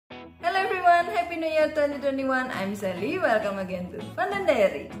everyone, Happy New Year 2021. I'm Sally, welcome again to Fondant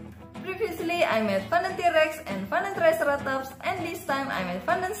Diary. Previously, I made Fondant T-Rex and Fondant Triceratops, and this time I made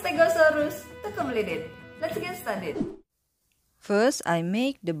Fondant Stegosaurus to complete it. Let's get started. First, I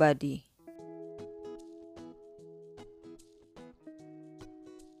make the body.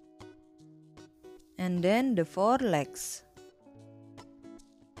 And then the four legs.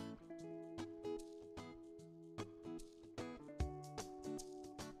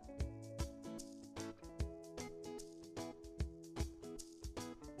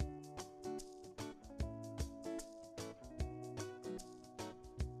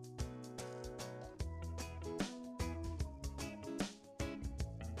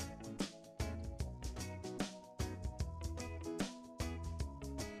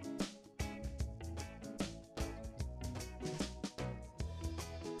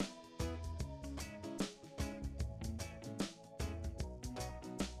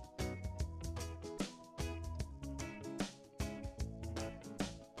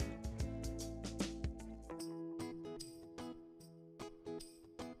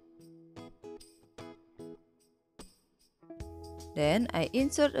 Then I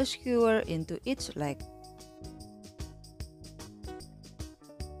insert a skewer into each leg.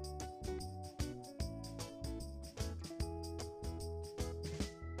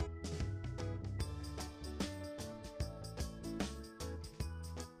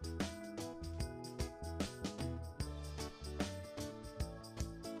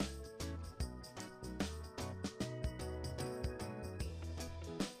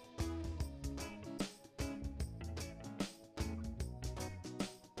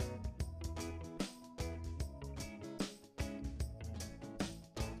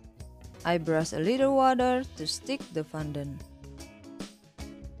 I brush a little water to stick the fondant.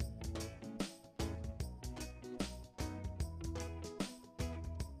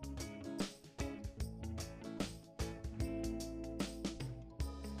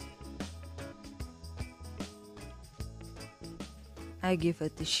 I give a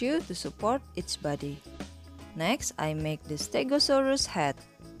tissue to support its body. Next, I make the Stegosaurus head.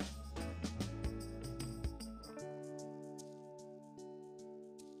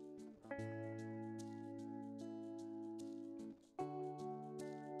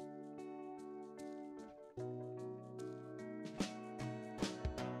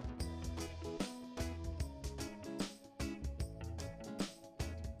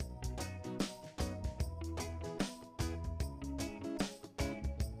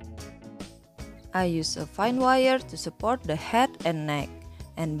 I use a fine wire to support the head and neck,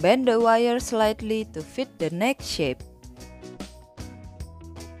 and bend the wire slightly to fit the neck shape.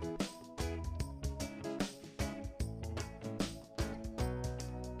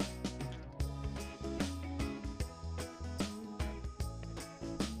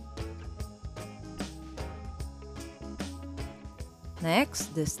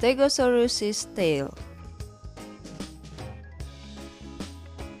 Next, the Stegosaurus's tail.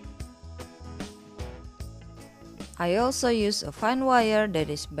 I also use a fine wire that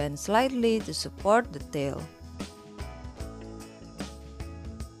is bent slightly to support the tail.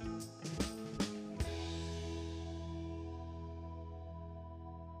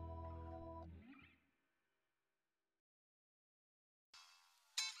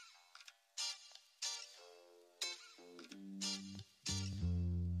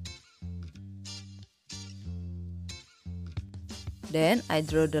 Then I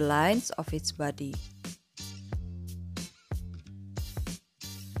draw the lines of its body.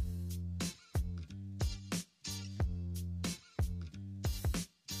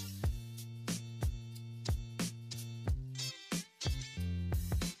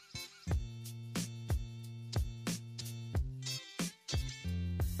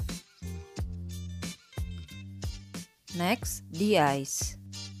 Next, the eyes.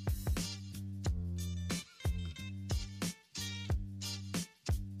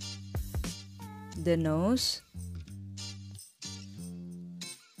 The nose.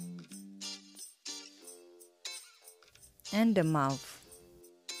 And the mouth.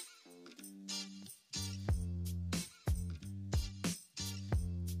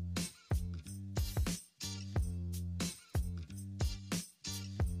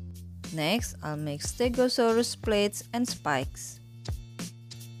 Next, I'll make Stegosaurus plates and spikes.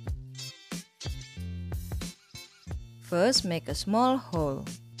 First, make a small hole.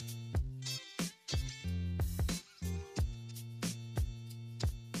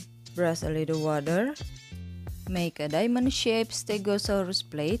 Brush a little water. Make a diamond-shaped Stegosaurus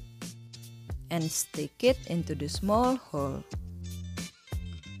plate and stick it into the small hole.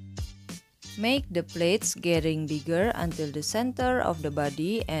 Make the plates getting bigger until the center of the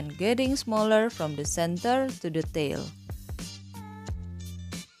body and getting smaller from the center to the tail.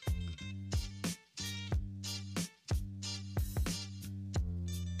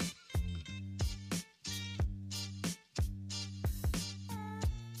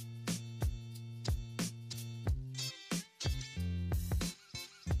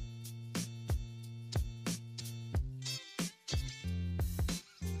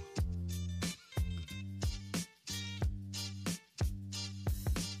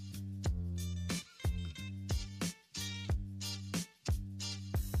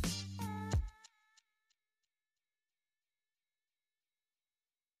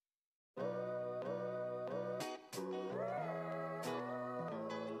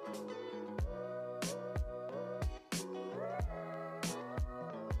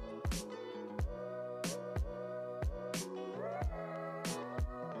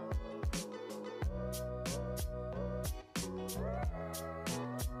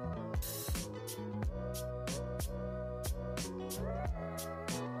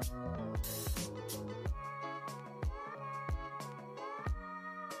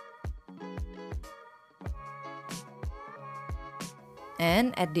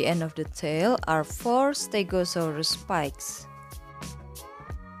 And at the end of the tail are 4 Stegosaurus spikes.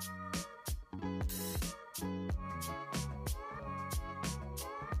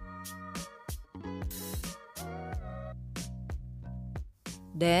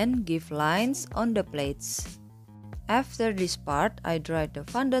 Then give lines on the plates. After this part, I dried the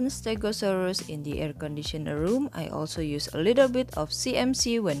Fondant Stegosaurus in the air conditioner room. I also use a little bit of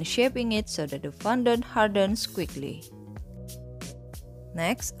CMC when shaping it so that the fondant hardens quickly.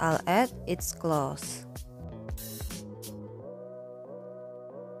 Next, I'll add its claws.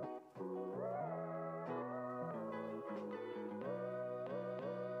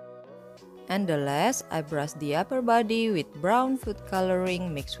 And the last, I brush the upper body with brown food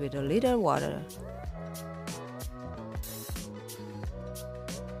coloring mixed with a little water.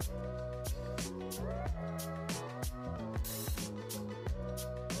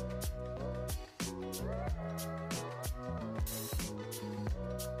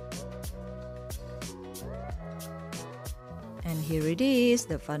 And here it is,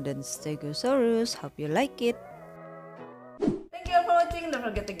 the Fondant Stegosaurus. Hope you like it. Thank you all for watching. Don't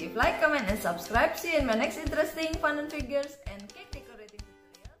forget to give like, comment, and subscribe. See you in my next interesting fun and figures and